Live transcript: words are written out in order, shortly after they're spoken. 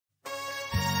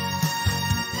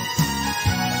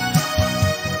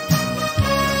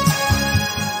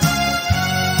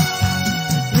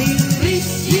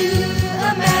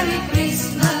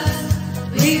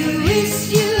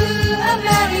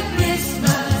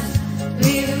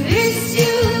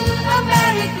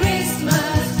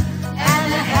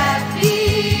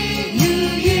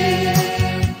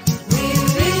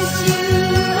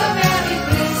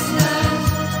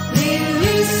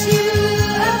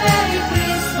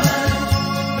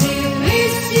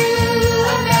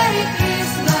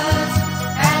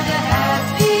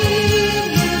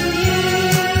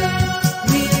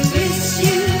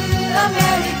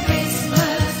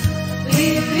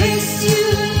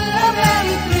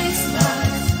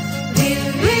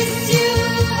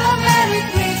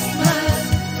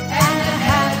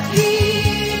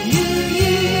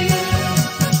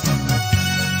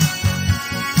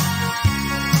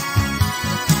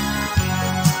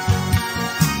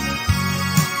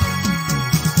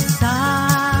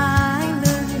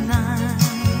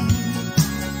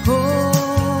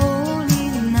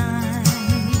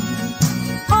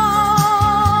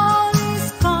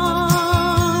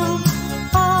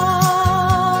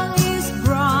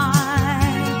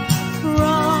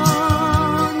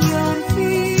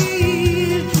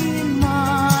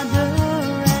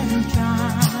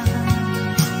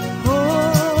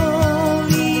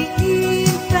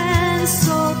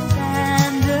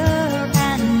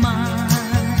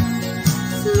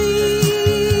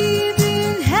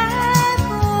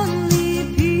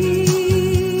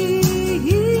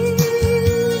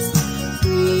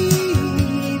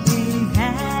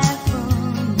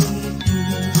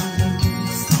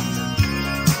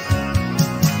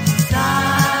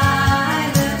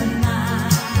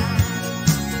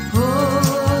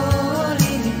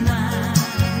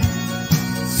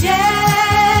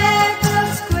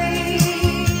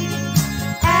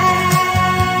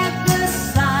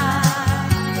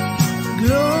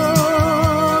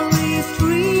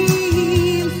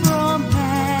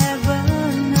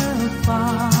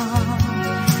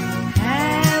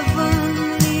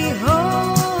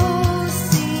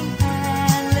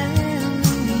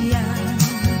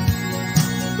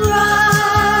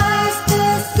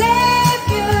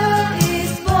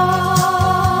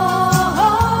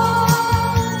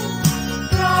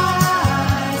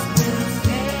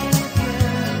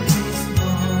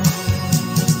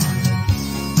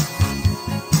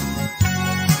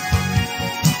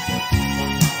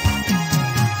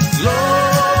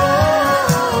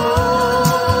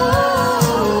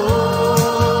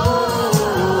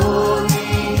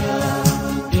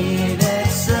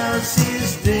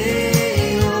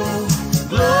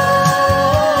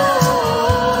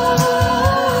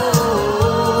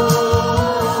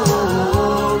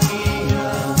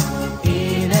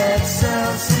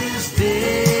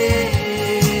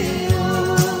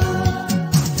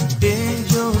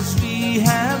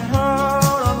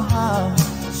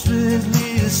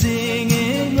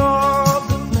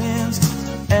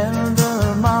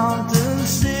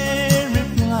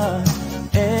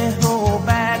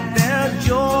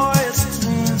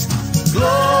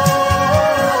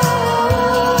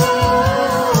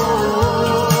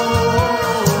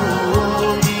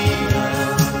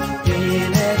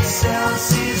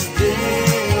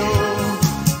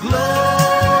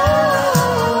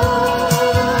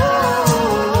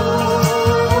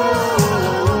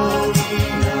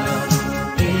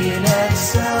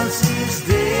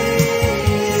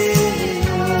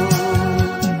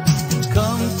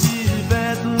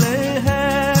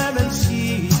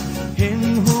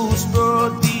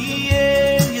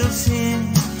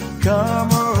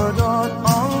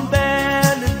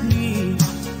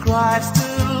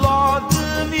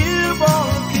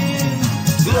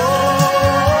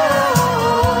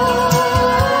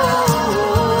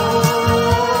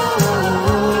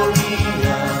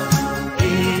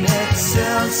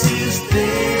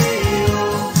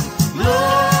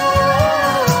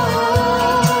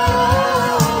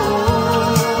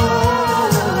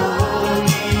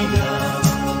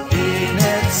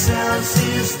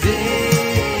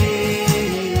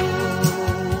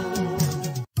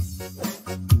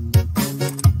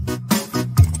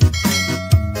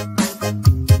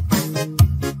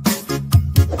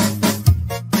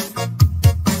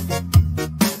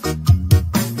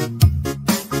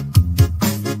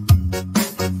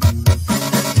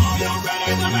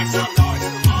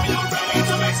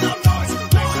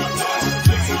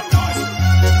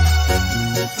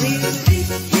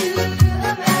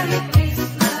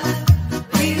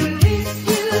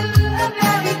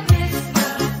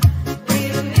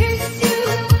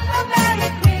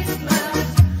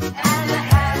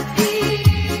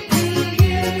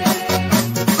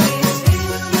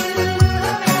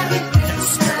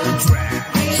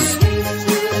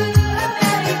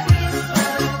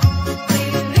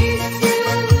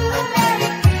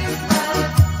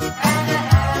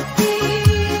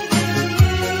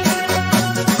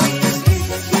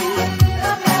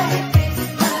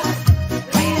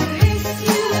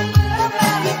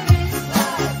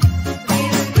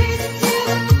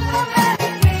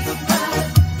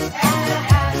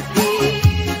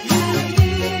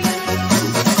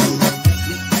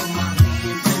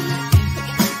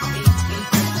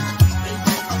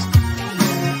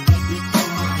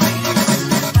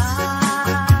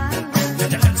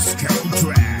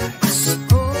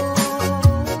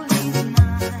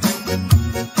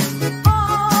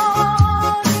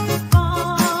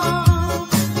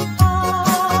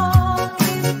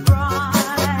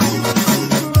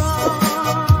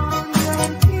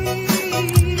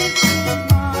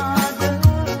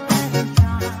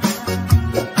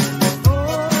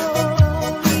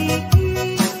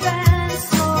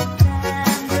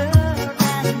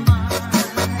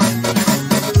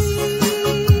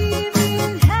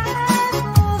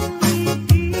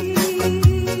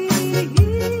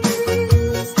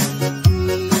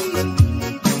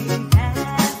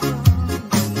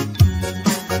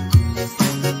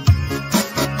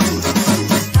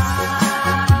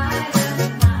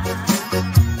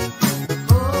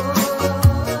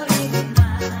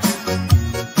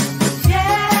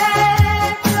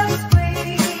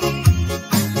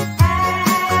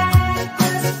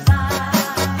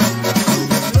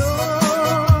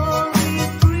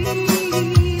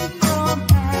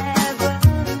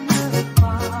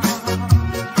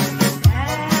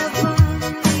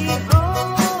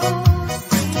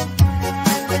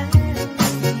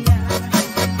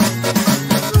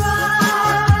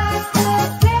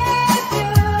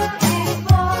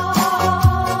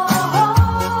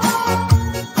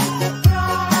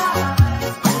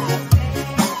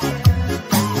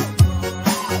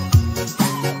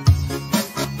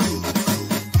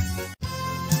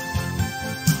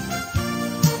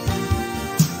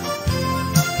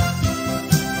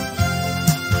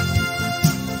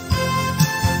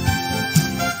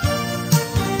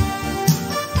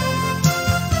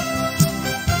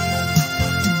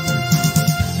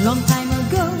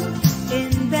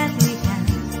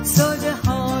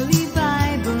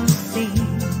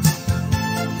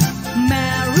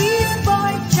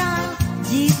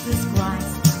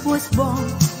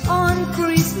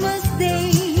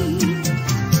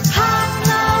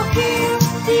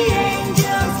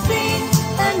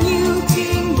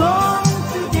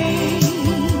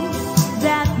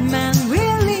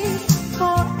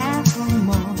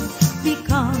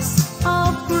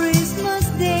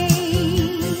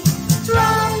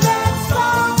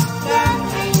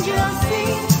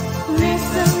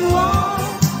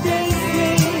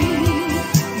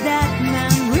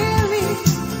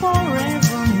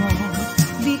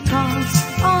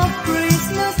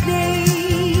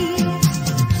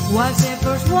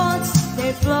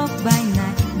they flock by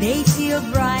night, they see a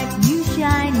bright new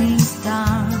shining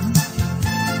star.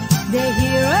 They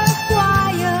hear a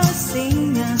choir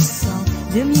sing a song,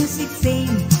 the music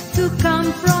seems to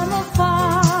come from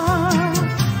afar.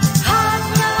 Hark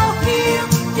now, hear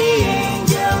the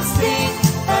angels sing,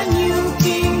 a new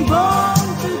king born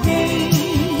today.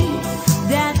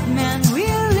 That man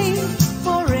will live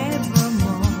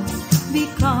forevermore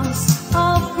because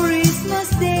of Christmas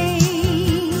Day.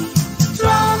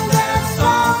 Trumpets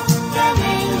blow and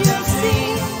angels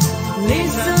sing,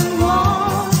 listen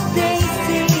what they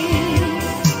say.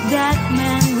 That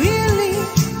man will live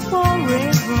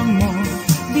forevermore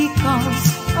because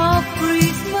of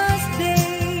Christmas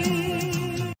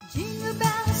Day. Jingle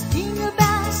bells, jingle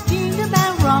bells, jingle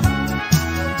bell rock.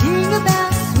 Jingle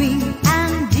bells swing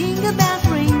and jingle bells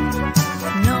ring.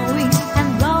 Snowing and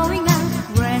blowing out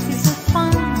races of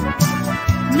fun.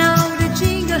 Now the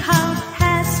jingle hop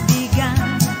has begun.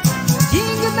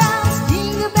 Jingle bells,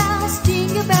 jingle bells,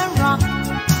 jingle bell rock.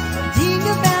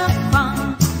 Jingle bell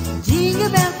fun, jingle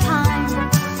bell time.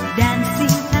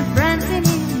 Dancing and prancing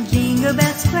in Jingle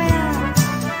Bell Square.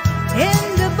 In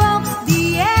the box,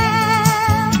 the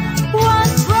air.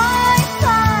 One bright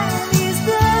time is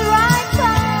the right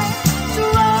time to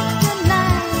rock the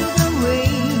night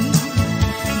away.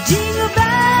 Jingle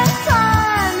bell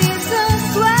time is a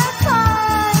square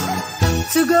time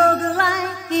to go the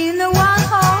line in a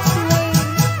one-horse sleigh.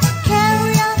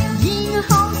 Carry on, jingle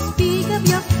horse, pick up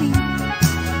your feet.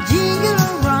 Jingle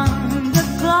around the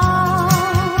clock.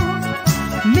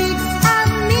 Mix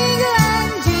and mingle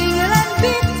and jingle and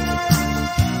beat.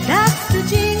 That's the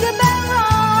jingle bell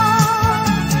rock.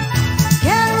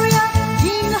 Carry on,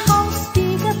 jingle horse,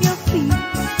 pick up your feet.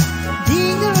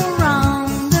 Jingle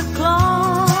around the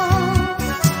clock.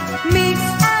 Mix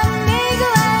and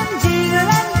mingle and jingle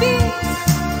and beat.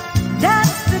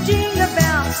 That's the jingle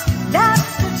bells.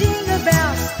 That's the jingle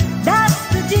bells. That's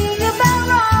the jingle bell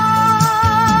rock.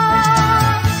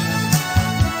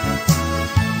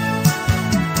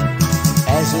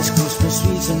 As it's Christmas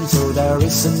season, so there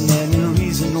isn't any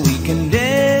reason we can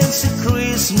dance a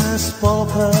Christmas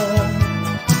polka.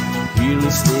 Hear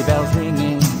the sleigh bells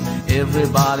ringing,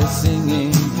 everybody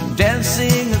singing,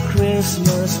 dancing a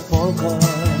Christmas polka.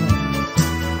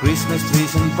 Christmas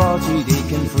trees and party, they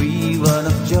can free one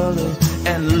of jolly,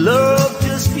 and love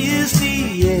just fills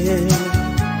the air.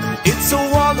 It's a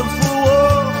wonderful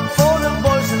world for the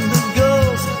boys and the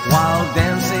girls while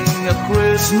dancing a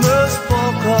Christmas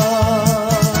polka.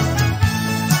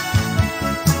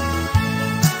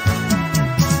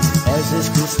 As it's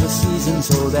Christmas season,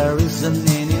 so there isn't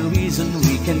any reason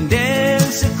we can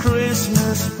dance a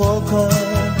Christmas polka.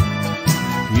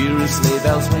 Hear the sleigh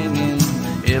bells ringing,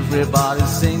 everybody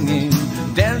singing,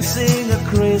 dancing a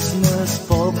Christmas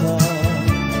polka.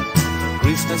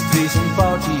 Christmas trees and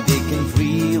party, they can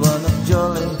free one of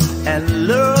jolly, and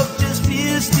love just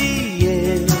fills the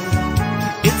air.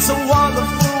 It's a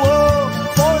wonderful world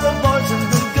for the boys and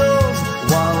the girls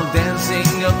while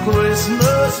dancing a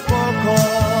Christmas polka.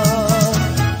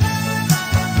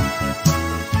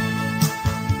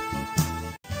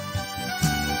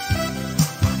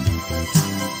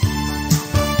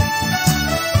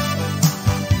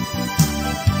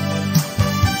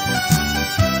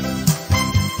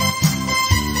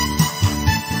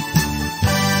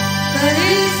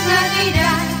 Feliz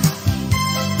Navidad,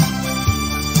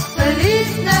 Feliz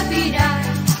Navidad,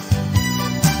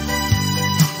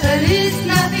 Feliz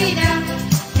Navidad,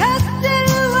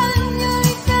 Castello año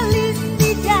y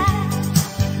felicidad.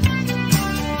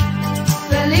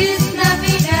 Feliz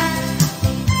Navidad,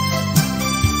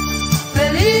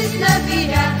 Feliz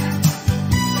Navidad,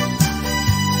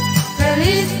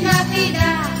 Feliz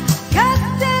Navidad,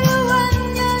 Castello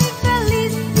año y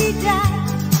felicidad.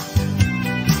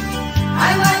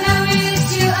 I wanna wish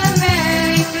you a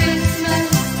Merry Christmas.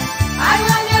 I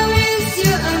wanna wish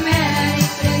you a Merry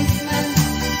Christmas.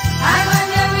 I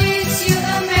wanna wish you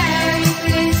a Merry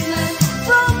Christmas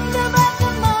from the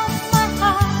bottom of my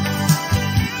heart.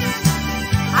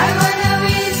 I wanna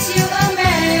wish you a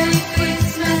Merry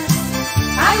Christmas.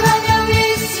 I wanna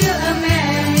wish you a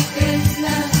Merry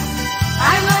Christmas.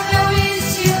 I wanna wish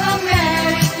you a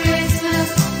Merry Christmas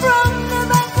from the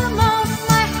bottom of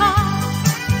my heart.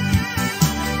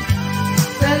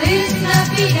 Feliz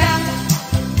Navidad,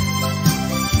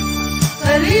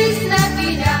 Feliz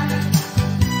Navidad,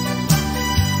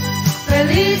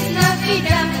 Feliz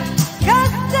Navidad,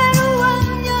 Castello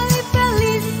año y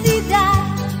felicidad.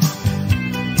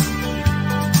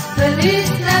 Feliz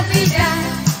Navidad,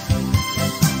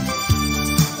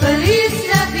 Feliz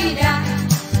Navidad,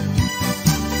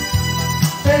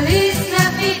 Feliz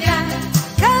Navidad,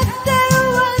 Castello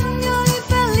año y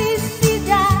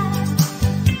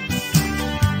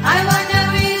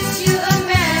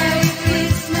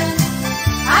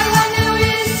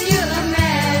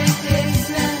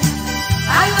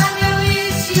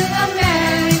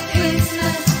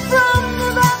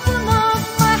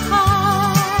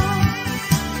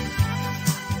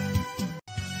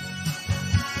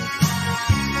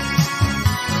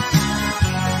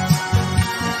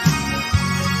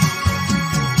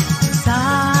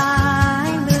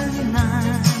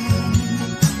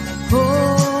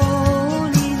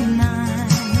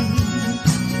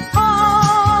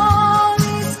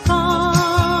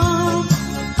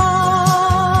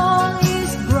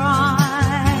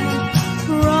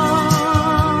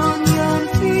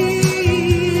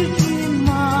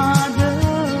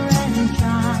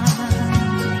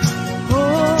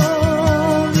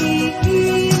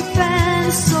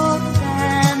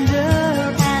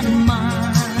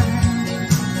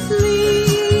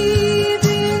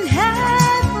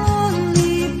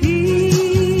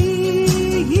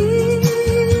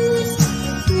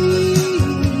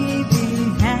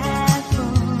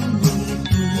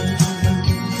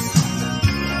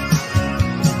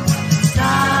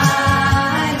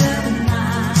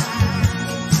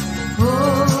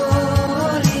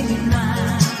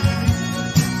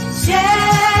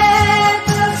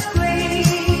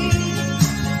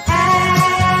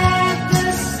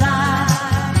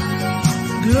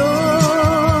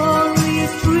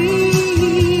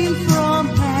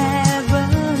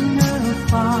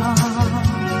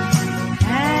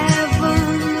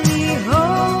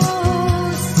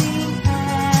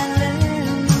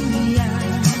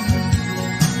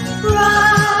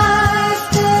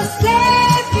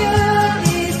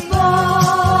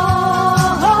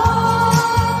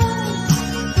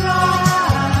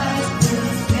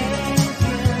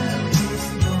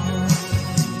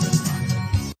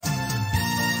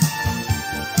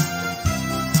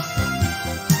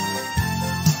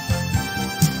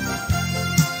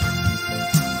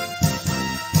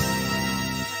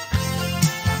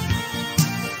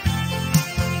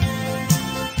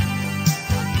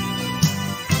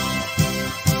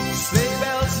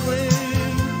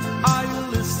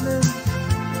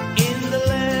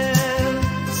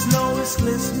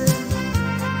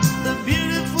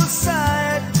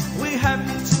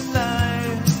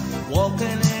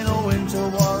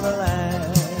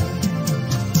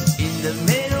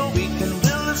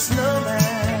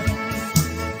snowman.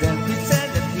 Then pretend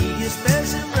that he is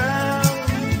passing round.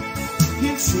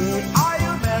 He'll say, are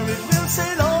you married? We'll say,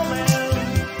 no, man.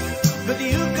 But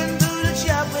you can do the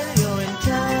job when you're in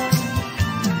town.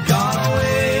 Gone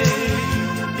away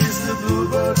is the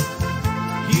bluebird.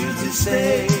 Here to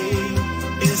stay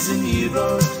is the new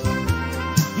bird.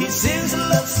 He sings a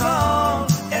love song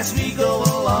as we go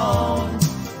along,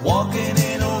 walking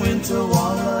in a winter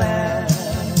wonderland.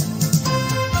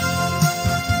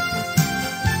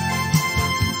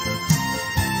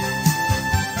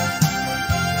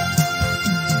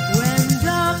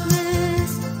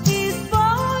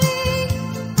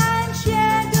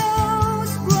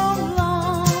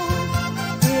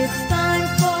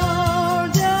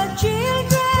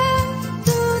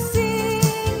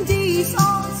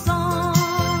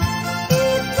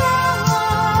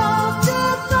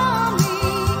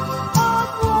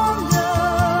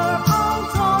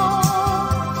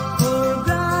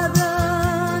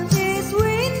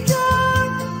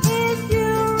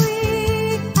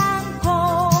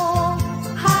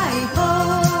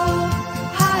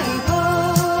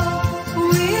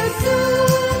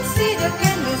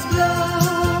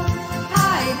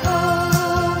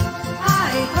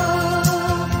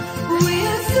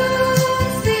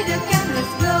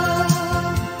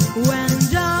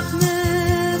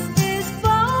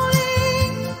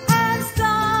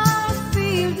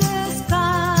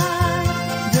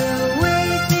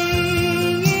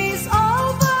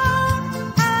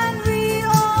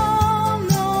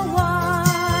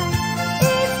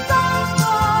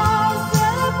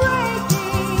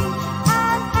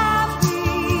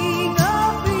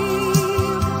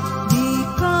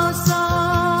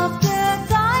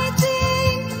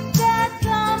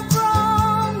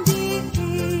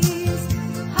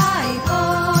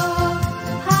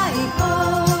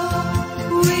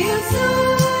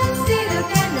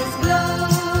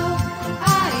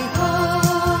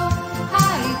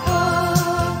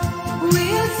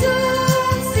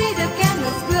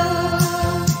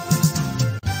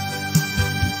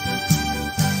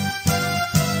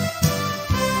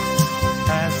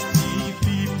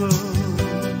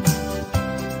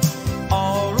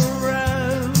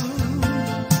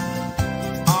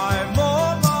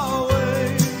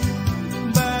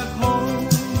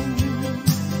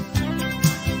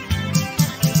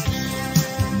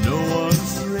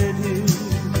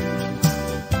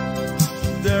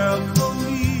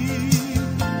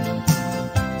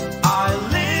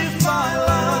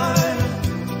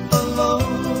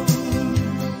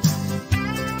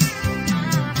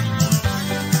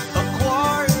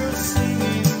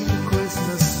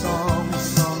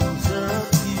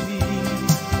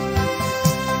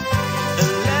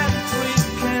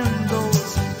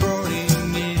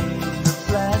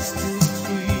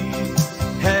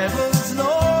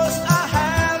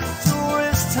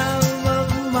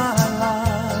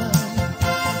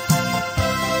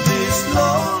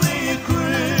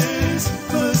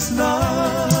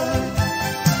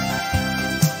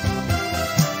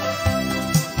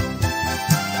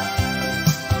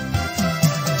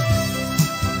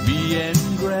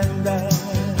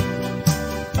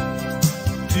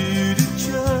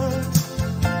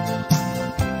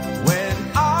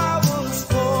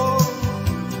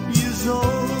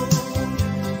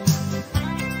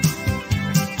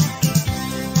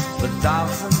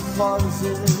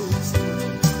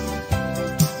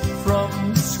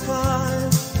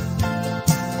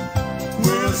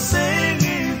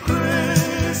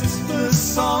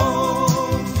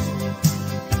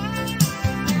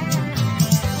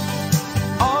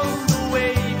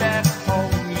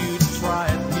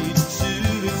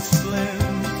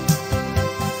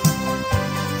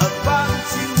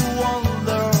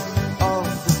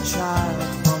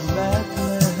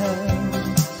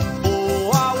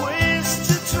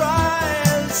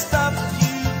 Stop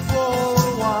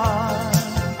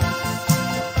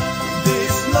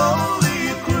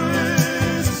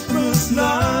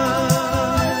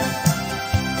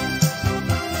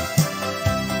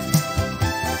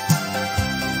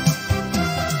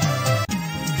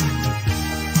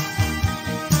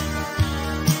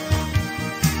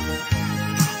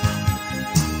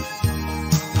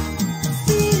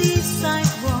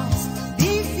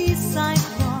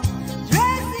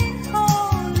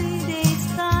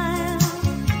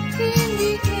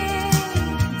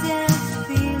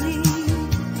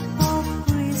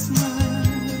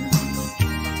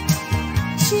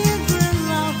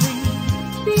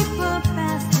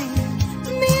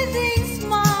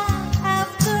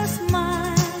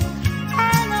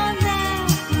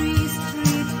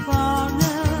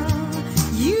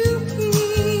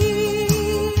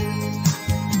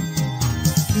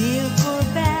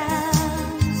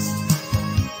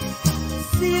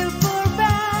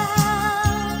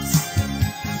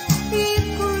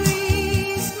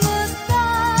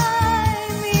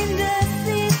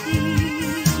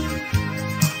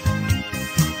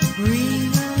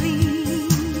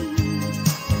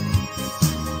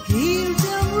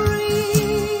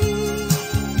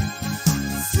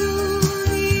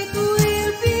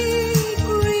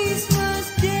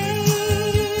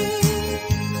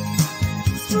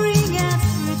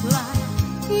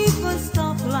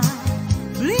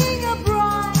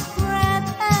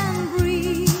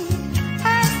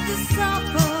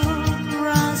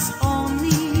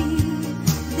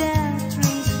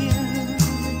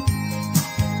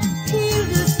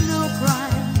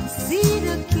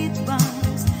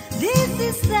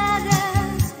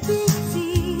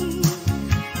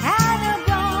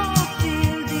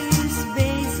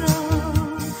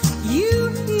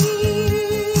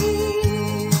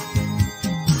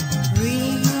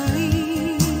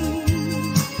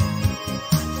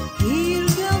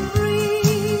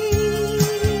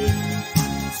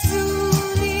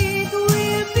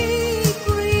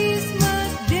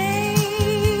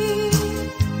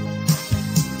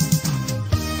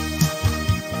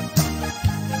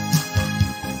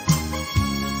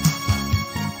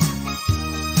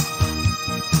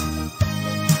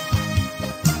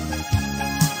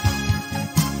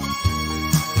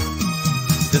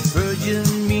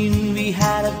virgin mean we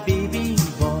had a baby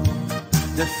boy.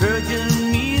 The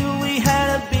virgin meal we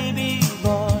had a baby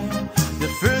boy. The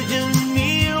virgin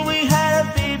meal we had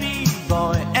a baby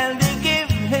boy. And they gave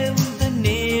him the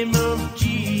name of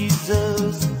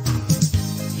Jesus.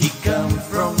 He come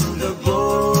from the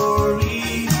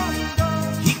glory.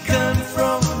 He come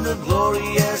from the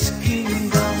glorious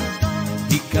kingdom.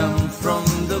 He come from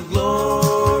the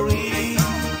glory.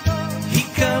 He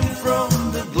come from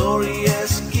the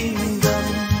glorious kingdom.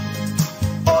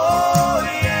 Oh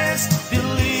yes,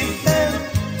 believe him.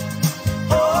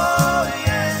 Oh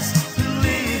yes,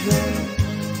 believe him.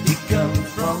 He come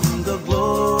from the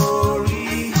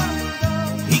glory.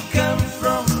 He come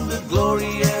from the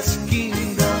glorious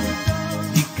kingdom.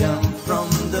 He come from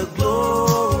the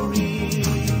glory.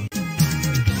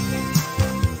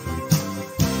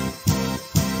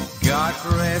 God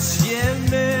rest ye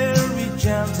merry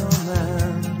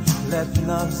gentlemen, let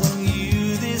nothing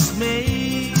you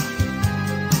dismay.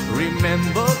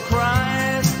 Remember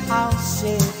Christ our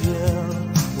Savior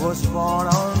was born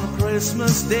on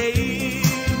Christmas Day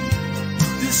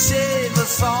to save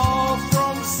us all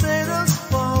from Satan's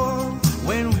power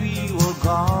when we were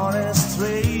gone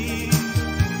astray.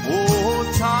 Oh,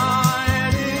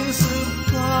 tidings of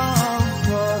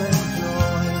comfort and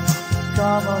joy,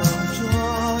 comfort and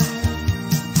joy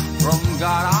from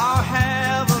God our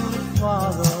Heavenly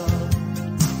Father.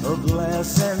 A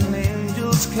blessed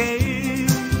angels came,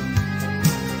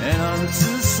 and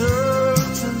unto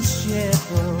certain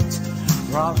shepherds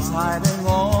brought tidings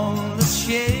on the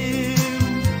shame,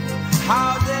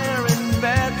 how there in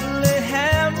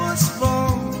Bethlehem was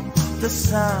born the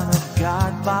Son of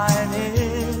God by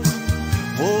name.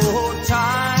 Oh,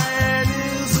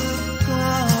 tidings of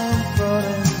comfort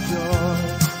and joy,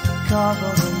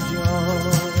 comfort and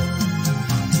joy.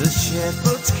 The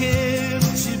shepherds came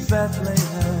to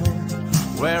Bethlehem,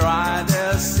 where I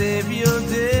their Savior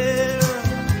dear.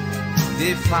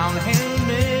 They found him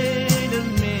in a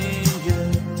manger,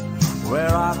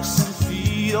 where oxen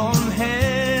feed on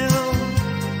him.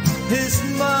 His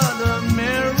mother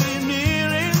Mary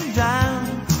kneeling down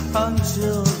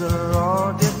until the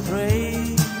Lord did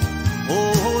pray.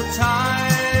 Oh,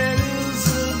 tidings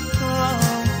of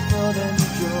comfort and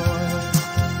joy,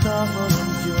 comfort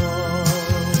and joy.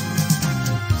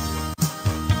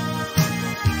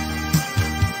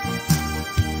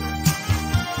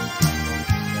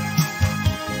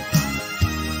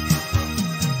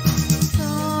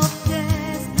 Soft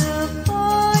as the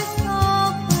voice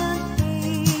of an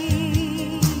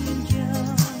angel,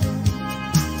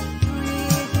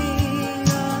 breathing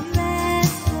a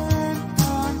message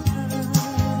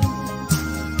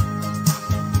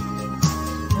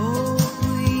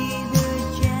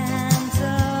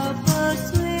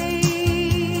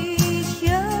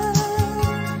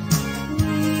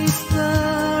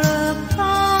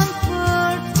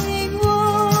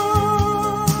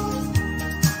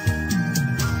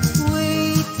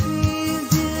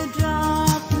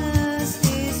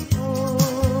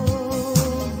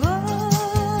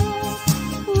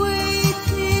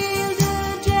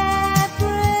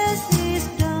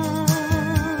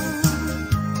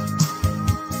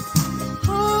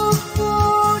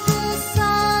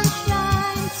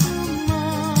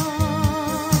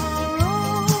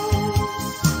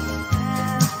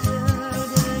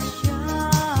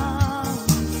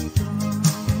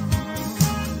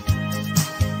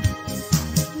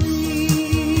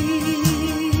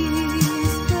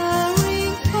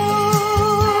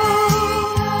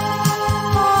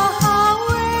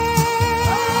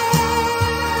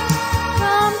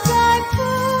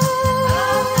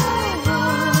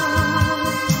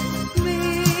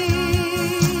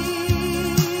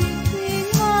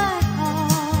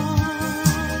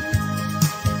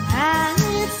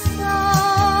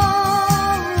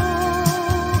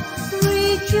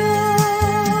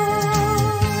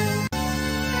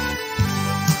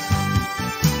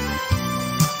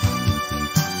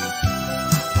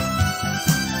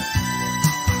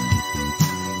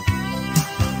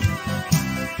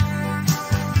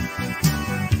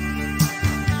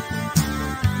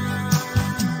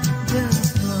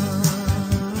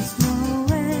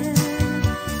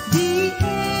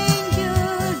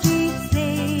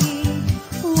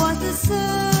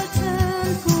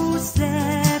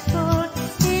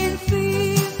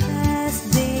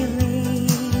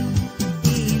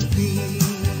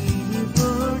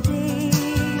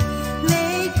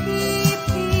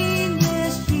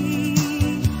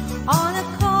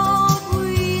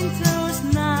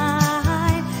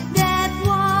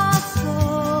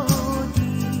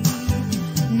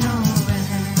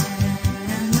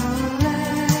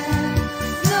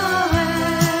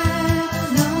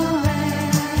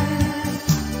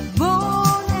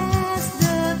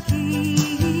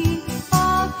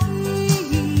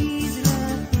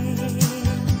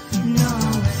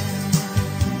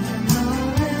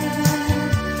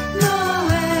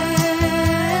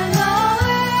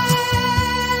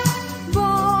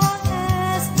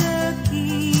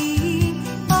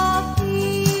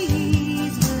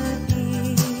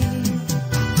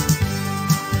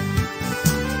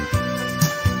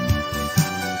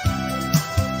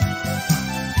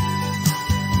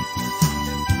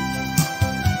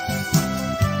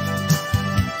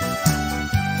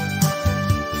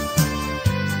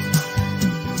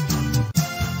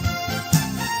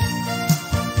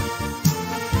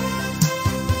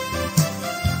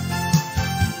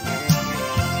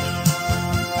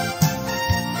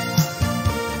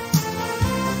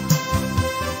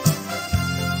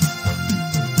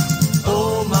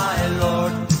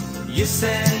You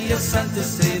sent your Son to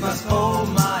save us, oh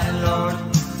my Lord.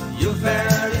 You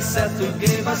very self to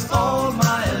give us, oh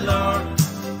my Lord.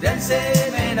 Then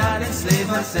save me not enslave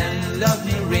us, and love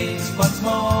me reigns once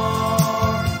more.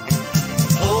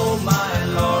 Oh my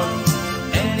Lord,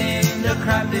 and in the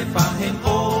crowd they found him,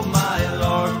 oh my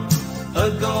Lord.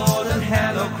 A golden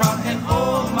halo crowned him,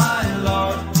 oh my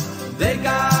Lord. They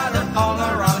gathered all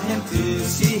around him to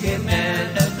see him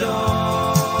and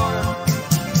adore.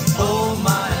 Oh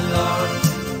my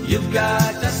Lord, you've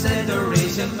got just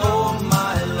adoration, oh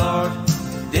my Lord.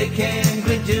 They came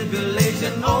great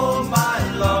jubilation, oh my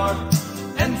Lord.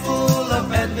 And full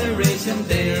of admiration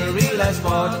they realized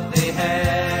what they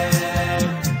had.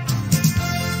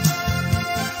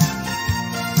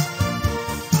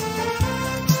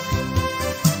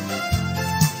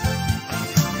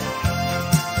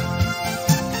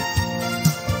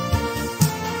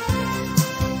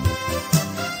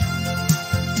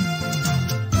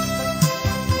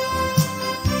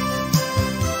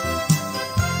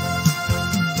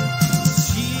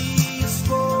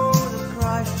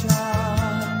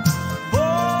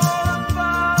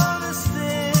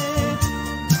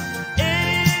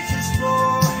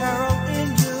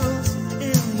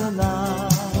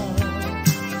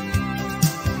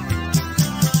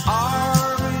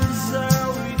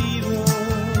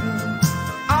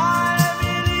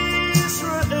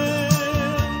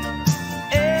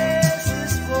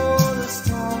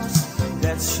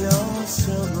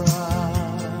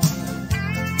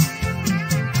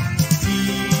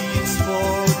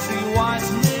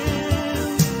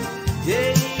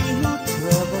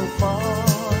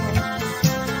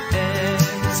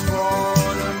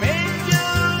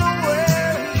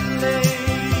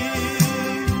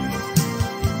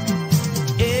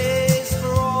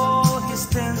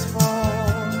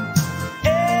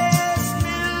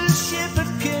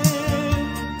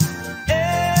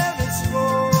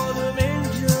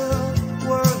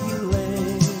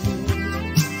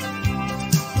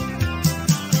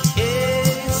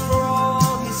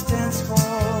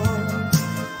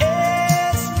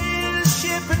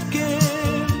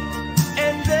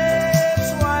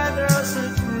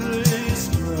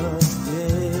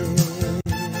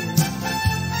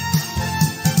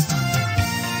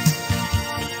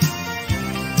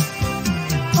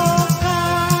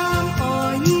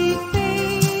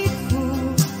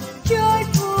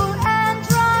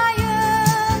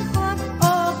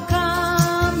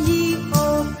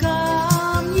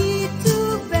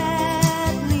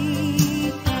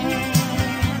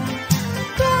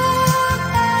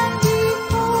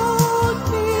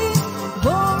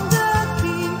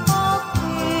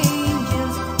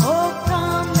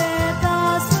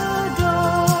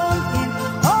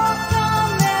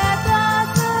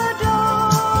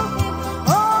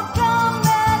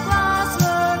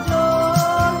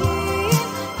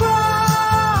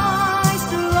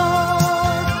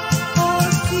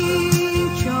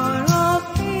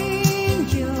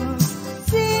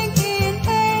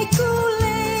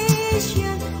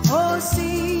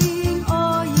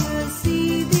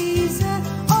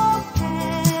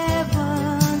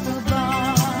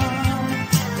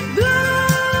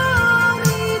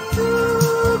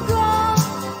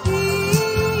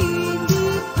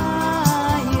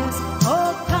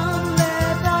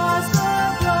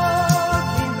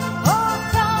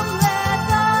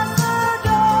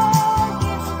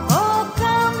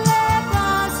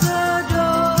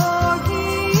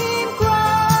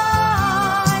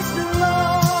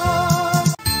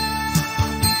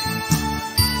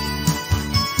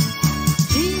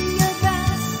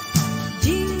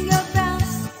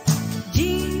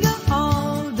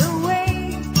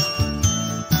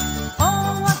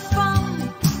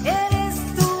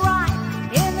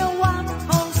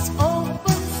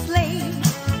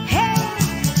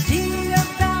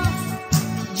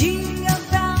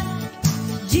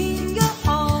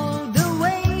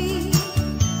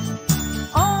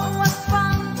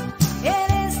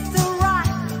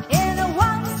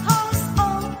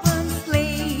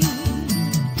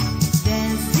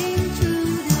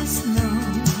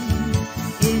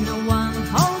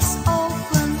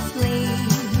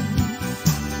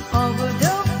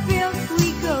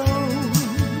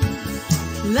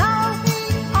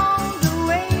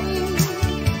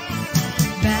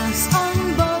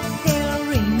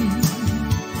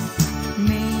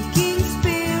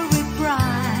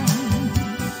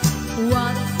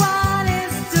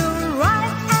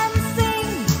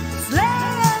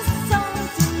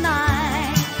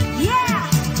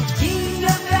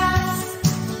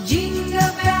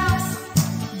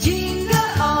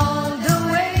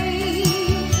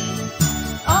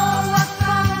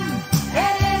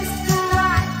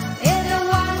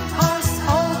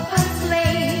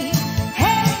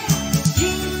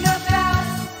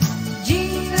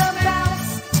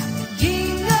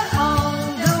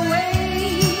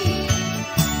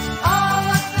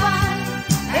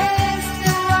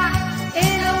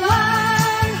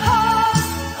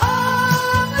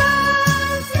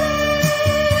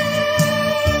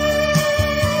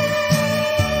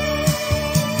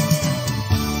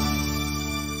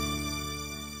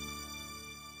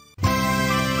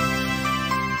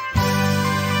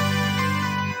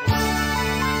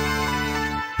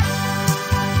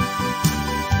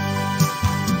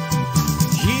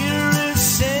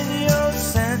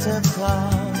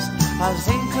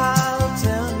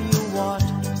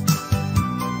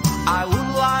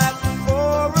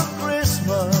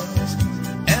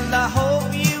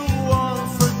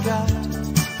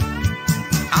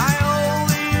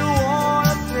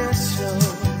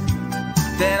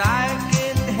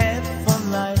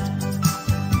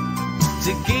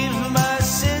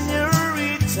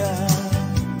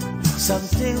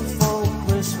 something for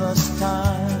Christmas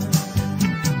time.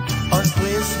 On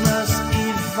Christmas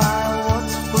Eve I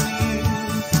watch for you,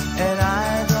 and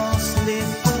I don't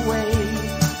slip away.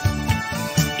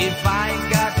 If I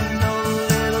got no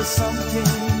little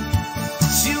something,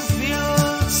 you feel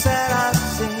sad I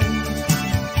sing.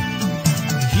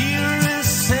 Here is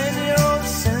Senior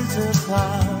Santa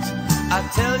Claus, I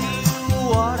tell you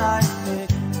what I think.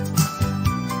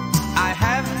 I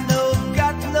have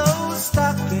got no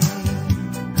stocking,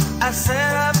 I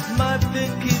set up my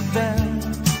big event.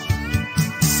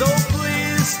 So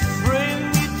please bring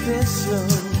me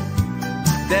pesos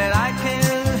that I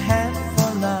can have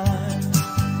for night,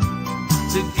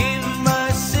 to give my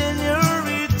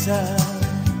señorita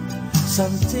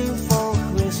something for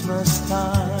Christmas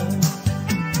time.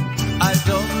 I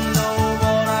don't know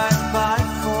what I'd buy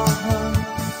for her.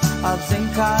 I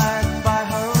think I'd buy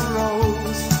her a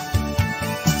rose,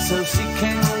 so she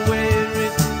can wear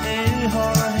it in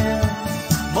her hair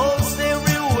most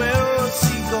everywhere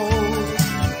she goes.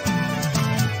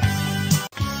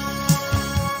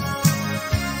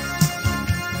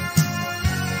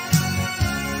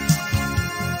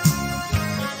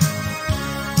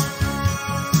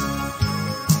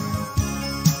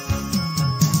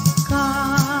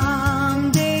 Come,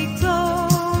 they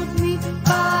told me,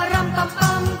 ram pam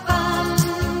pam pam,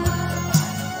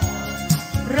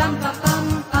 ram pam pam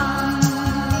pam.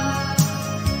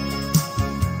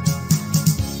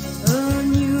 A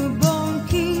newborn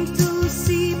king to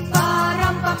see,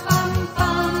 ram pam pam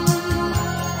pam,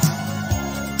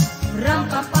 ram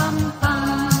pam pam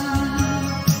pam.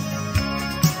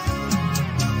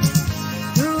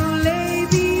 To lay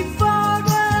before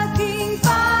the king,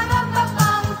 ram pam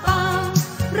pam pam,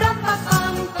 ram pam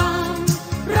pam pam,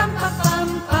 ram pam pam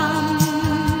pam.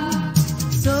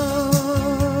 So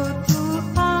to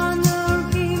honor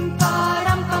him,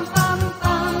 ram pam pam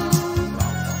pam,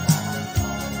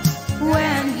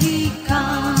 when he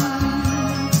comes.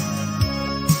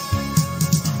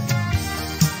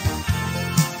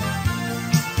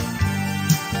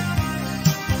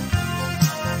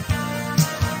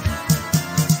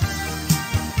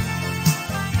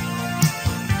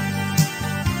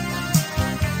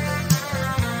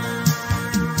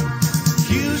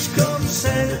 Here's comes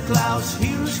Santa Claus,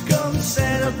 here's comes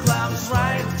Santa Claus,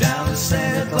 right down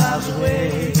Santa Claus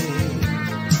way.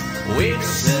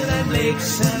 Vixen and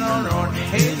Blixen on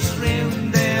his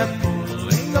rim, they're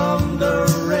pulling on the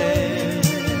rain.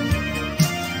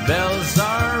 Bells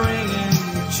are ringing,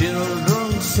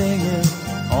 children singing,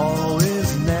 always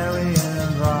merry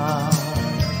and round.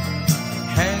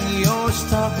 Hang your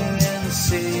stocking and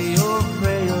say your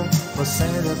prayer, for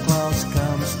Santa Claus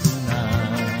comes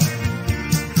tonight.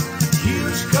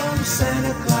 Here's comes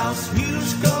Santa Claus,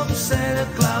 here's comes Santa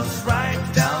Claus, right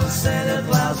down Santa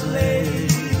Claus Lane.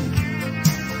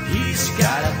 He's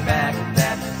got a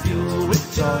backpack filled with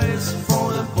toys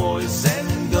for the boys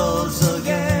and girls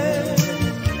again.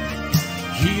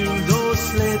 Hear those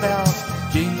sleigh bells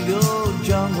jingle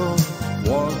jungle,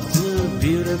 what a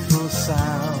beautiful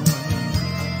sound.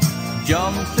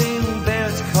 Jumping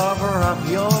bears cover up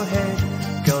your head,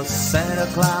 'cause Santa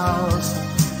Claus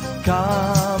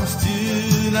comes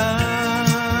tonight.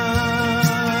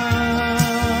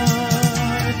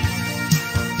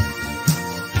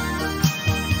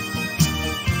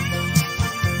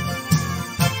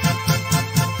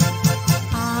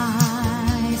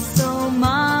 I saw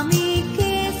Mommy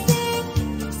kissing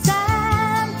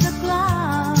Santa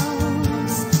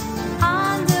Claus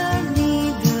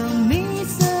underneath the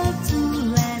mistletoe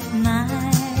last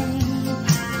night.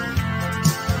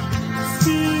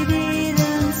 She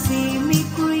didn't see me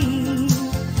creep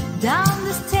down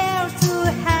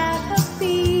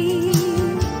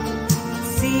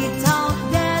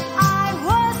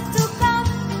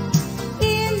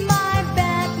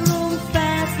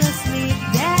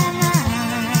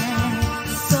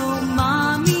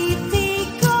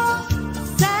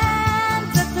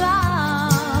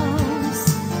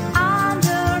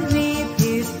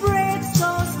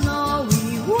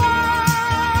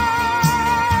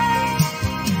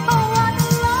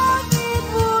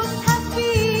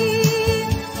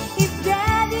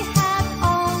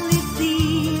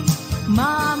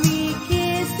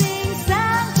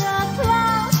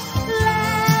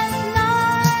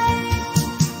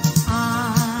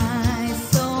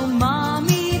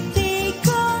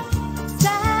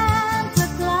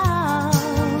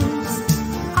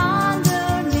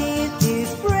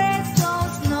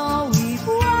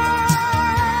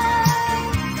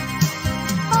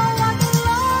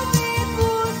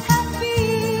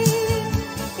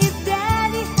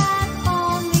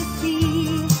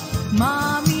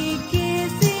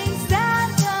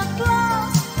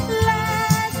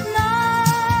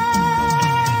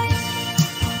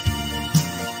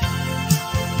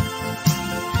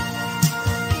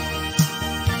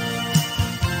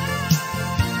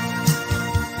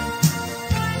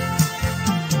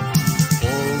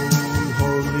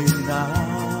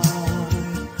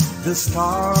the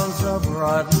stars are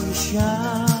brightly shining.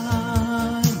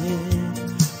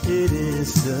 It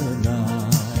is the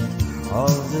night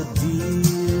of the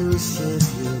dear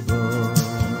Savior born.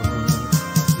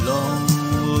 Long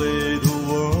lay the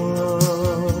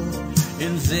world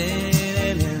in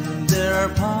vain and in their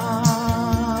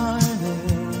pining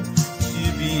to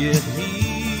be at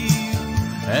peace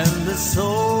and the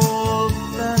soul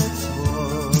that it's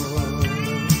worth.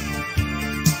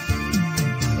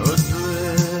 A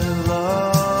thrill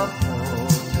of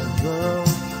hope, the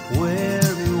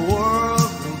weary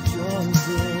world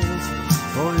rejoices,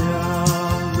 for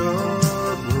yonder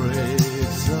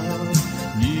breaks a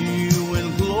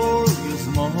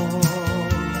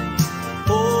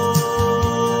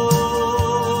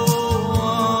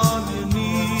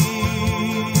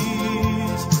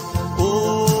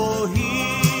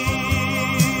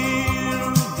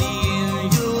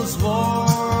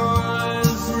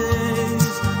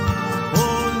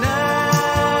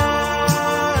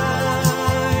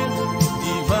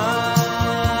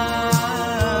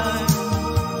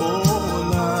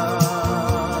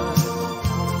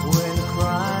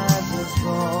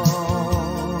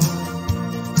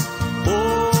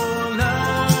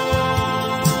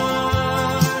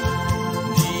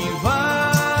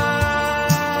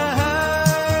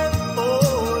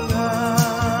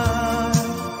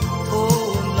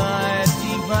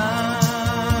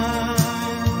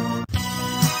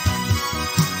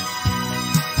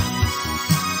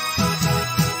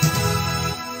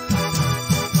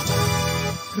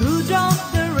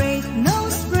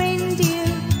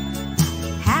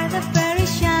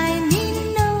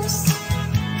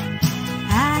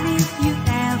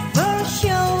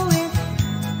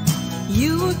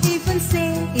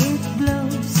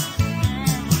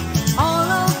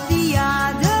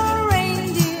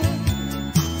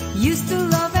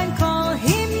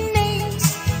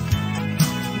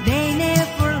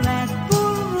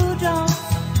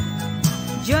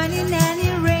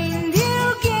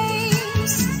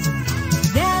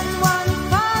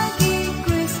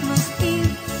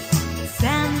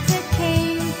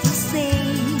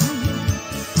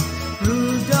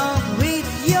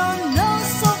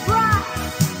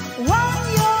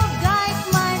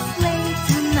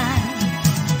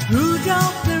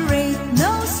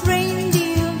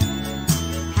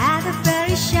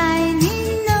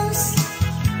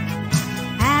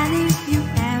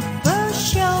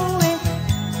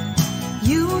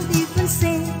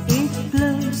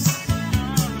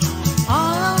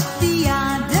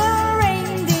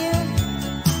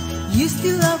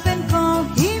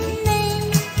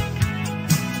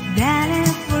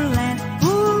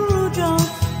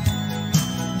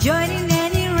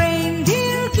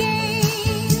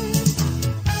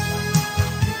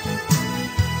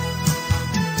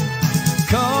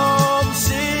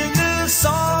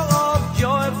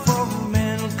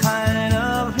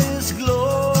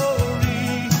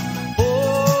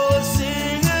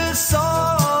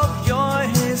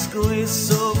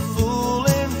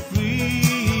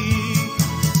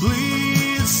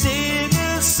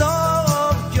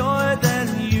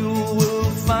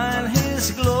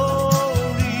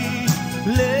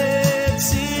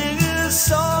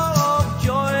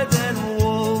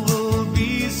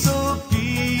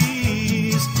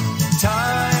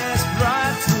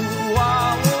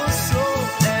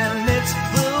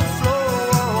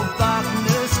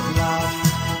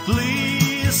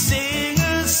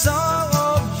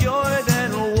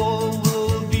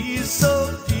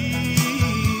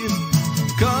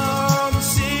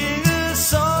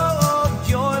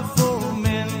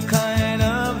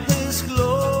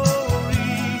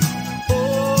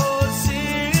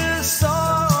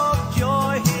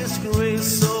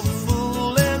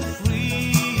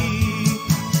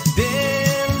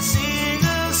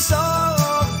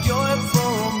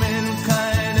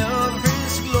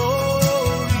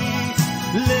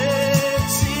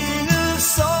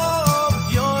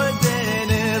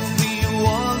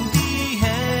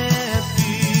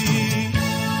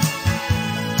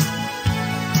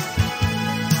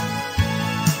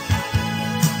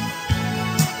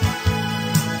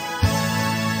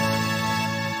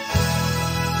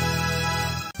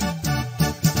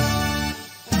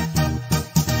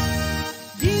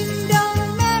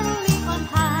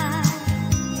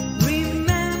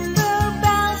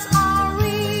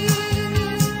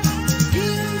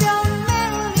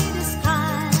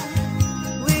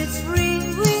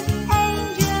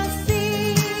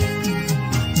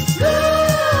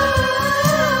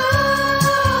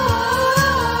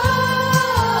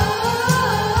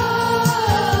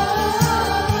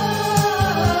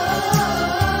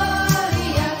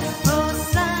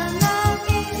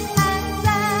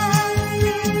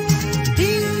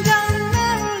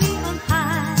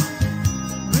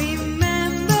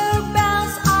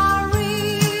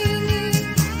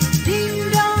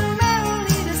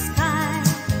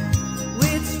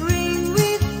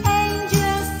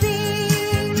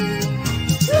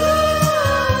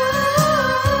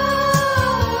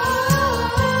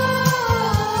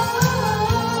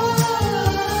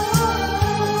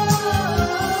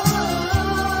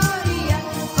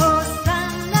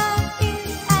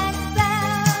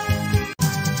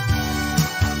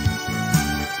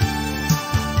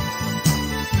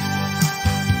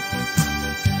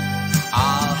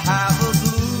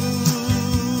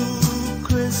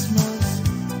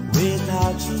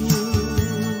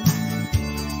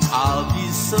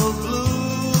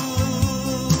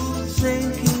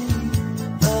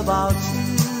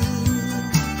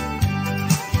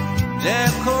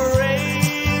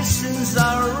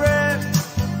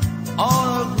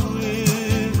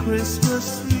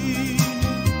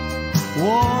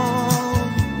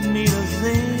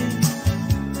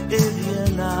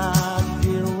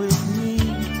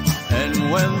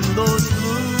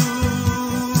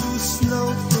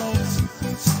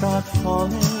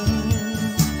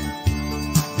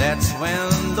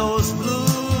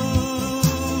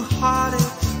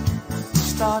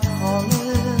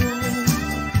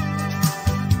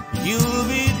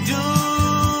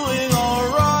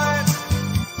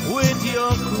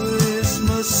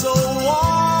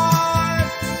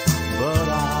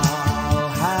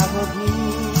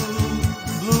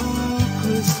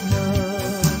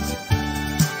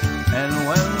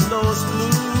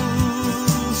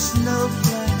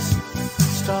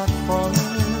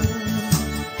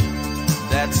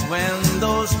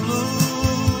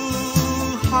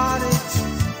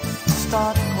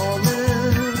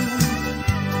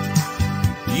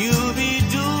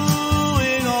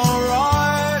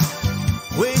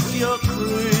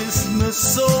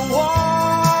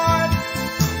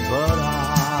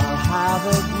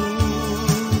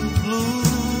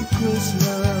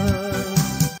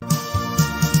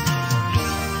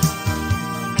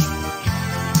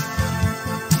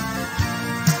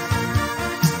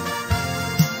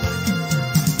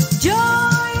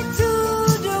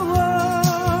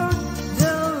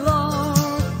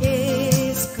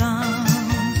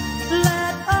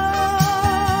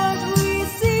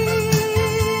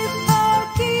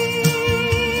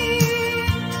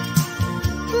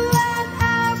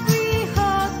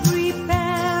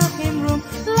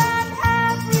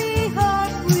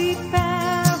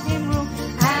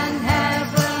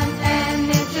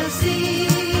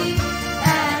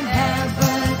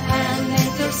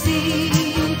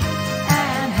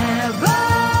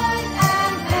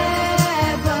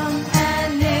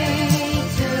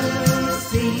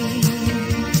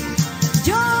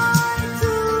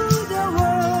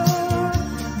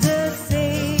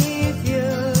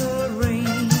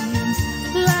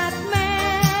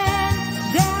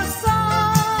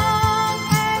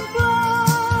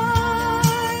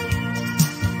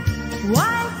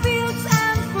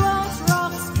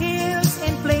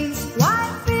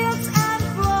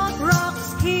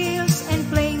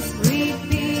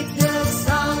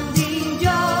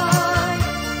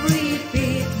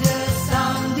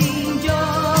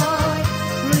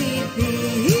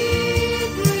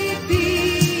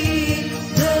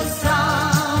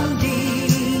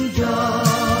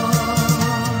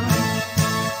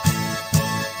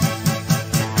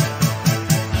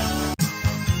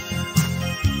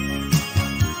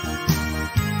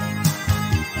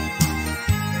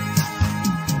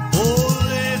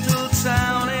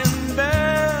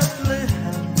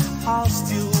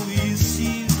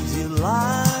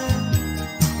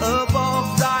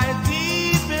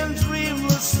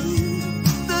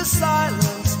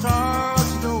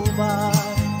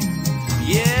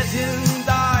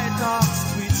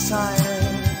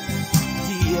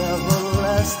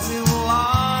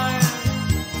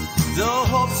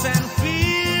thoughts and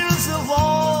fears of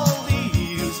all the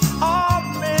years are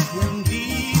made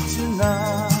indeed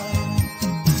tonight.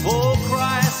 For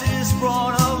Christ is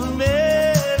born of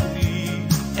Mary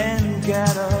and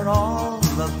gathered all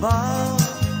about.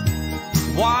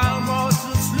 While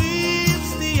mortal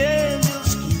sleeps, the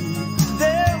angels keep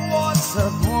their watch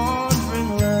of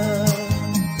wandering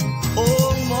love.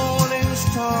 All morning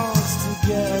stars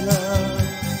together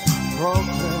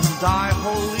proclaim thy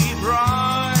holy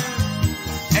bride,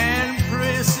 and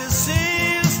praises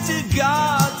sings to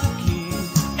God the King,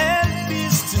 and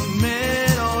peace to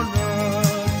men on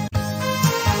earth.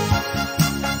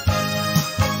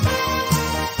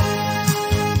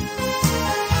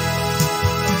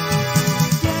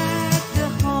 Deck the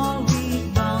hall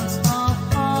with boughs of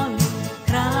holly,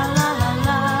 tra la la la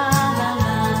la la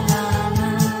la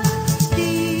la.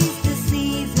 'Tis the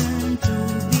season to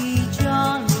be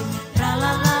jolly, tra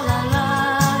la la la la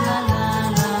la la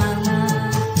la la.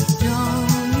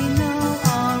 Don't we know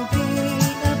all gay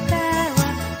apparel,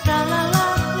 tra la la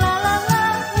la la la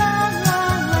la la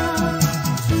la.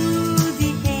 To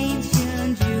the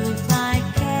ancient Yuletide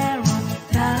carol,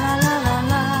 tra la la la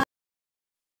la.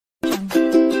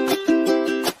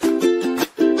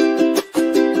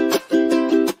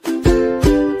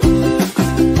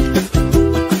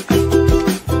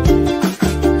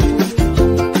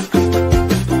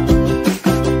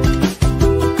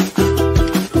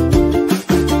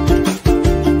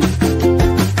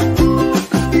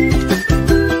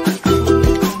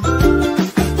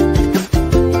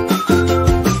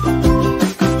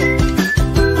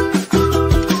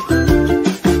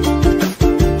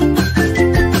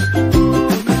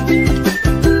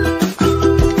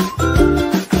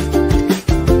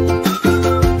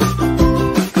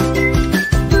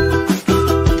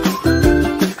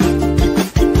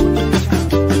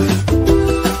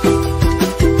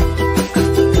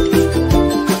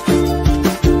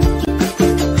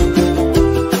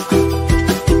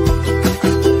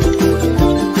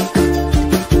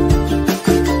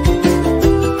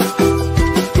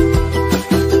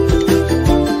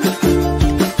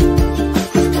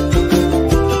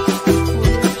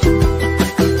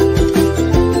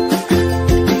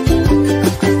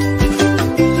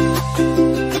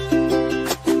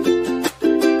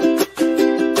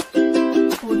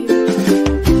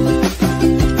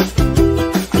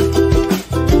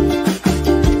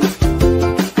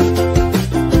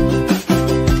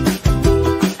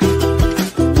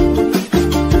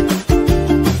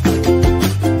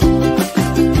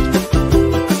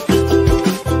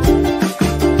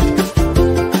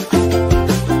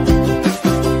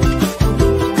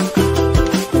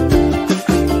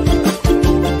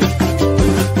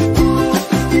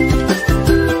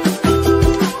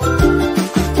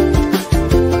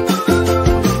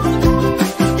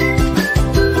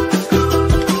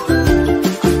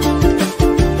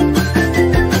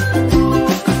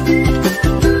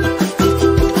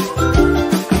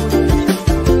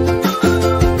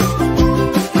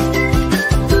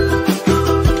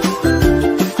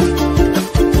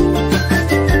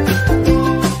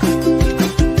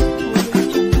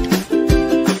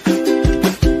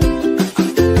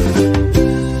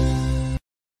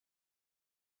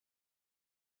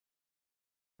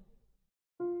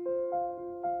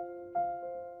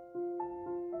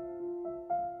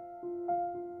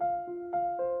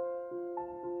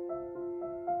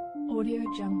 Audio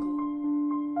Jungle.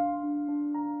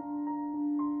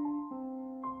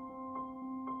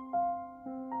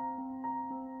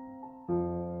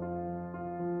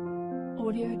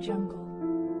 Audio Jungle.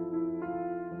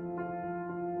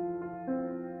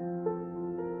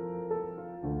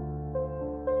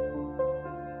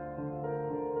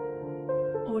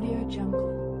 Audio Jungle.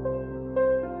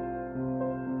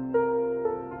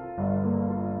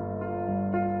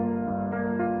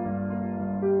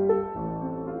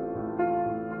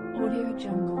 Audio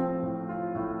Jungle.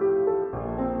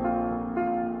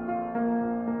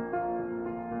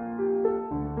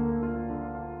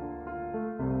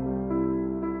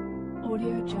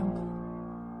 Audio Jungle.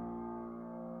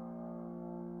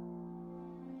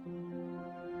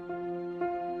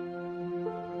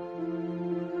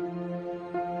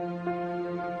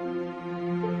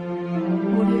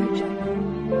 Audio Jungle.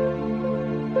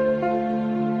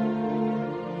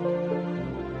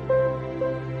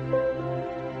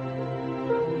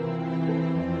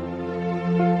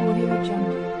 Audio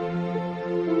Jungle.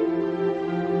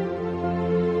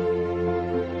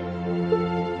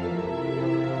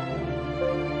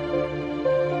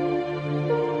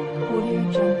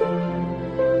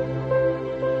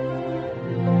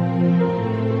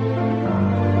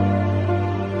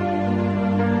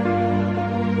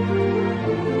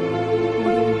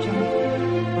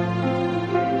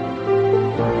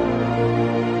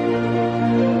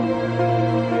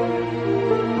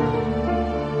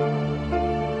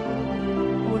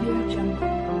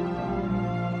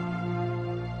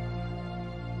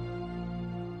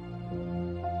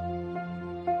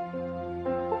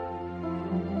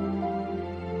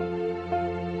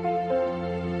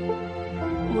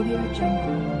 Audio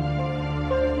Jungle.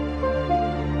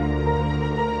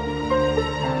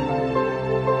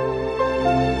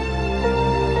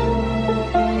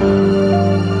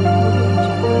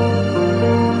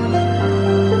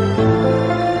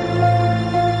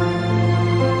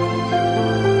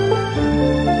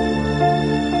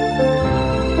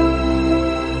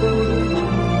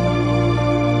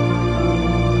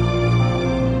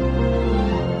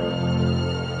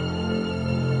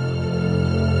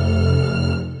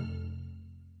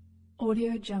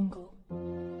 Audio Jungle.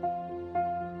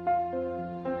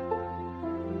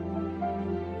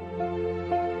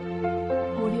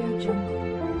 Audio Jungle.